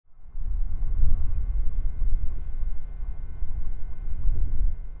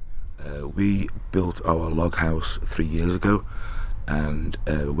We built our log house 3 years ago, and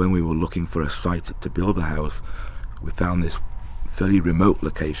when we were looking for a site to build the house, we found this fairly remote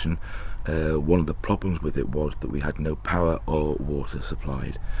location. One of the problems with it was that we had no power or water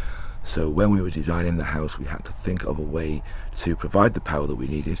supplied. So when we were designing the house, we had to think of a way to provide the power that we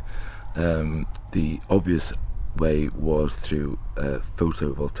needed. The obvious way was through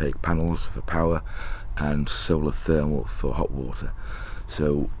photovoltaic panels for power and solar thermal for hot water.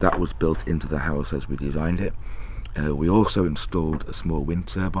 So that was built into the house as we designed it. We also installed a small wind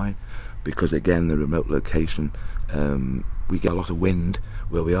turbine because, again, the remote location, we get a lot of wind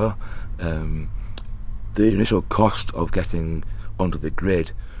where we are. The initial cost of getting onto the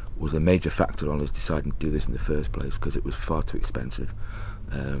grid was a major factor on us deciding to do this in the first place, because it was far too expensive.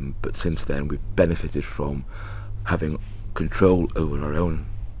 But since then we've benefited from having control over our own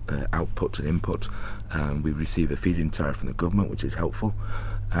outputs and inputs. We receive a feed-in tariff from the government, which is helpful,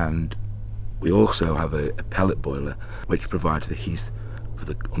 and we also have a pellet boiler which provides the heat for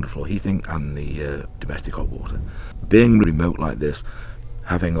the underfloor heating and the domestic hot water. Being remote like this,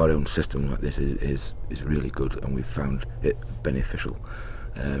 having our own system like this is really good, and we've found it beneficial.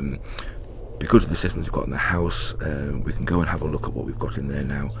 Because of the systems we've got in the house, we can go and have a look at what we've got in there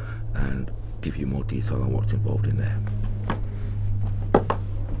now and give you more detail on what's involved in there.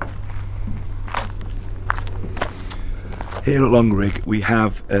 Here at Longrig we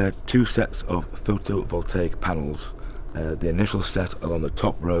have 2 sets of photovoltaic panels. The initial set along the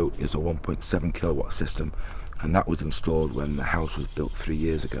top row is a 1.7 kilowatt system, and that was installed when the house was built 3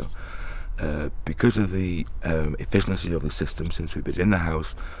 years ago. Because of the efficiency of the system since we've been in the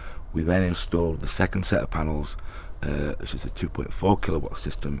house, we then installed the second set of panels, which is a 2.4 kilowatt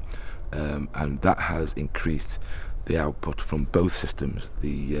system, and that has increased the output from both systems.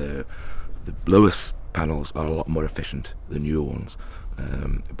 The lowest panels are a lot more efficient than newer ones,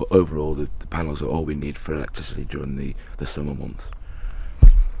 but overall the panels are all we need for electricity during the summer months.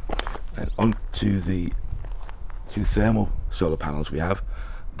 And on to the 2 thermal solar panels we have.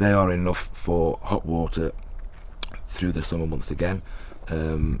 They are enough for hot water through the summer months again.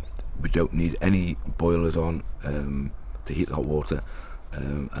 We don't need any boilers on to heat the hot water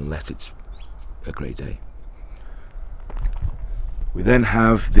unless it's a great day. We then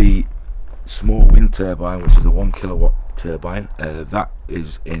have the small wind turbine, which is a 1 kilowatt turbine. That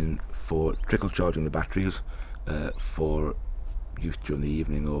is in for trickle charging the batteries for use during the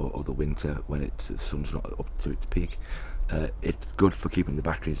evening or the winter when the sun's not up to its peak. It's good for keeping the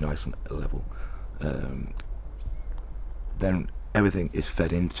batteries nice and level. Then everything is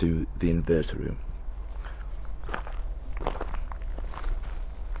fed into the inverter room.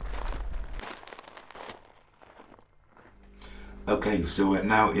 Okay, so we're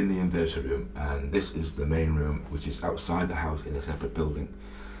now in the inverter room, and this is the main room, which is outside the house in a separate building.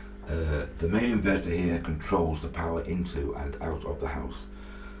 The main inverter here controls the power into and out of the house.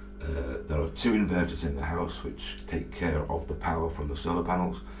 There are 2 inverters in the house which take care of the power from the solar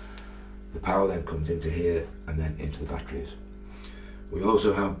panels. The power then comes into here and then into the batteries. We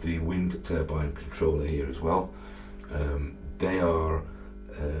also have the wind turbine controller here as well. They are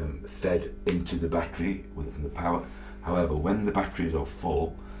fed into the battery from the power. However, when the batteries are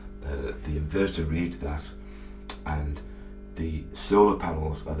full, the inverter reads that, and the solar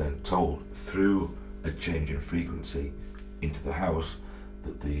panels are then told through a change in frequency into the house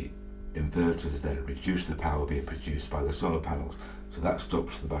that the inverters then reduce the power being produced by the solar panels, so that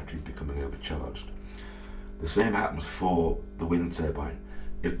stops the batteries becoming overcharged. The same happens for the wind turbine.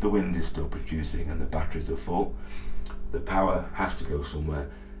 If the wind is still producing and the batteries are full, the power has to go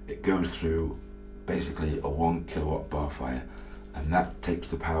somewhere. It goes through basically a 1 kilowatt bar fire, and that takes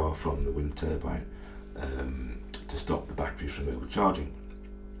the power from the wind turbine to stop the batteries from overcharging.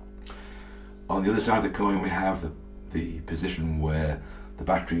 On the other side of the coin, we have the position where the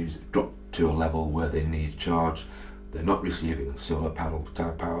batteries drop to a level where they need charge. They're not receiving solar panel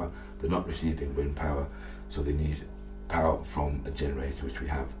power, they're not receiving wind power, so they need power from a generator, which we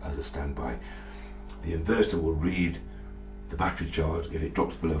have as a standby. The inverter will read the battery charge. If it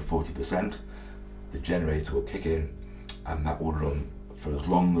drops below 40%, the generator will kick in, and that will run for as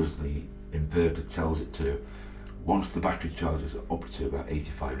long as the inverter tells it to. Once the battery charges are up to about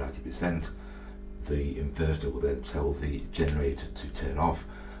 85–90%, the inverter will then tell the generator to turn off,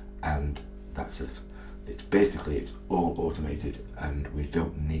 and that's it. It's all automated, and we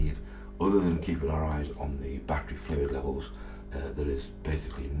don't need, other than keeping our eyes on the battery fluid levels, there is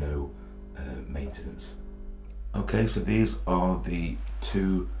basically no maintenance. Okay, so these are the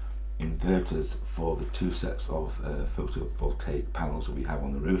 2 inverters for the 2 sets of photovoltaic panels that we have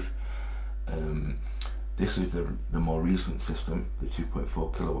on the roof. This is the more recent system, the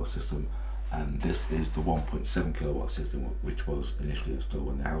 2.4 kilowatt system, and this is the 1.7 kilowatt system, which was initially installed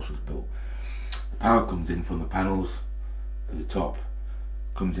when the house was built. The power comes in from the panels to the top,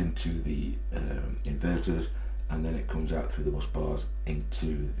 comes into the inverters, and then it comes out through the bus bars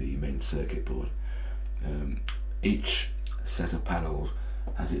into the main circuit board. Each set of panels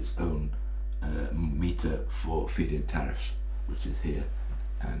has its own meter for feed-in tariffs, which is here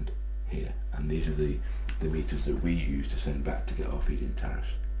and here, and these are the meters that we use to send back to get our feed-in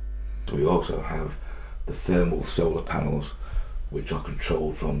tariffs. So we also have the thermal solar panels, which are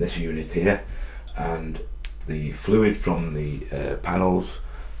controlled from this unit here, and the fluid from the panels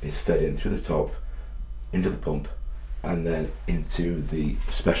is fed in through the top into the pump and then into the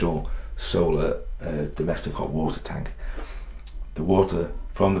special solar domestic hot water tank. The water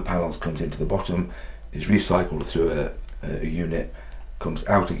from the panels comes into the bottom, is recycled through a unit, comes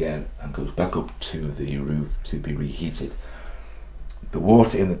out again and goes back up to the roof to be reheated. The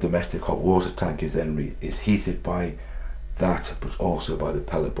water in the domestic hot water tank is then heated by that, but also by the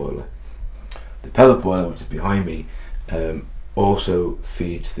pellet boiler. The pellet boiler, which is behind me, also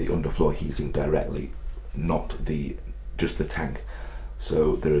feeds the underfloor heating directly, not just the tank.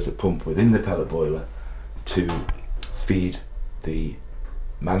 So there is a pump within the pellet boiler to feed the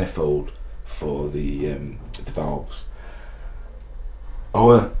manifold for the valves.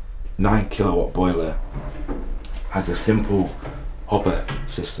 Our 9 kilowatt boiler has a simple hopper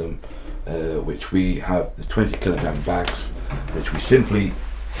system, which we have the 20 kilogram bags, which we simply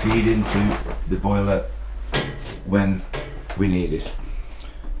feed into the boiler when we need it.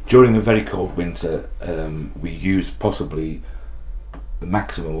 During a very cold winter, we use possibly the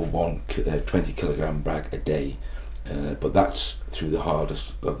maximum of one 20 kilogram bag a day, but that's through the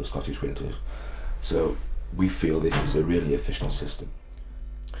hardest of the Scottish winters. So we feel this is a really efficient system.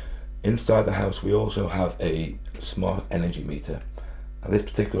 Inside the house we also have a smart energy meter, and this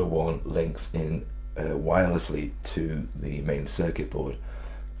particular one links in wirelessly to the main circuit board,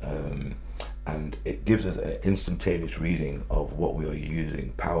 and it gives us an instantaneous reading of what we are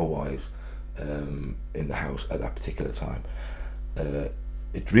using power wise in the house at that particular time.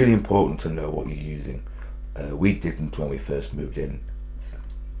 It's really important to know what you're using. We didn't when we first moved in.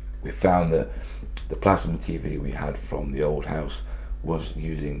 We found that the plasma TV we had from the old house was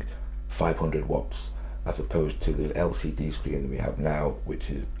using 500 watts as opposed to the LCD screen that we have now, which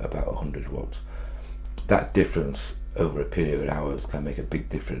is about 100 watts. That difference over a period of hours can make a big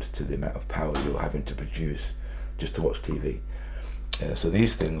difference to the amount of power you're having to produce just to watch TV. So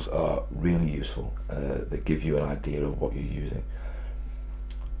these things are really useful. They give you an idea of what you're using.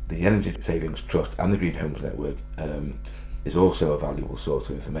 The Energy Savings Trust and the Green Homes Network is also a valuable source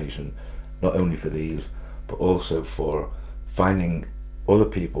of information, not only for these, but also for finding other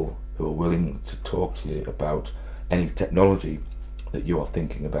people who are willing to talk to you about any technology that you are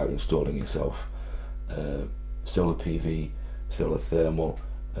thinking about installing yourself. Solar PV, solar thermal,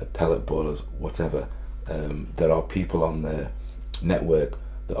 pellet boilers, whatever. There are people on the network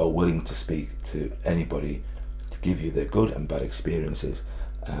that are willing to speak to anybody to give you their good and bad experiences,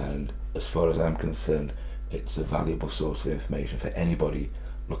 and as far as I'm concerned, it's a valuable source of information for anybody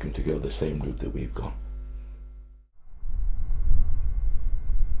looking to go the same route that we've gone.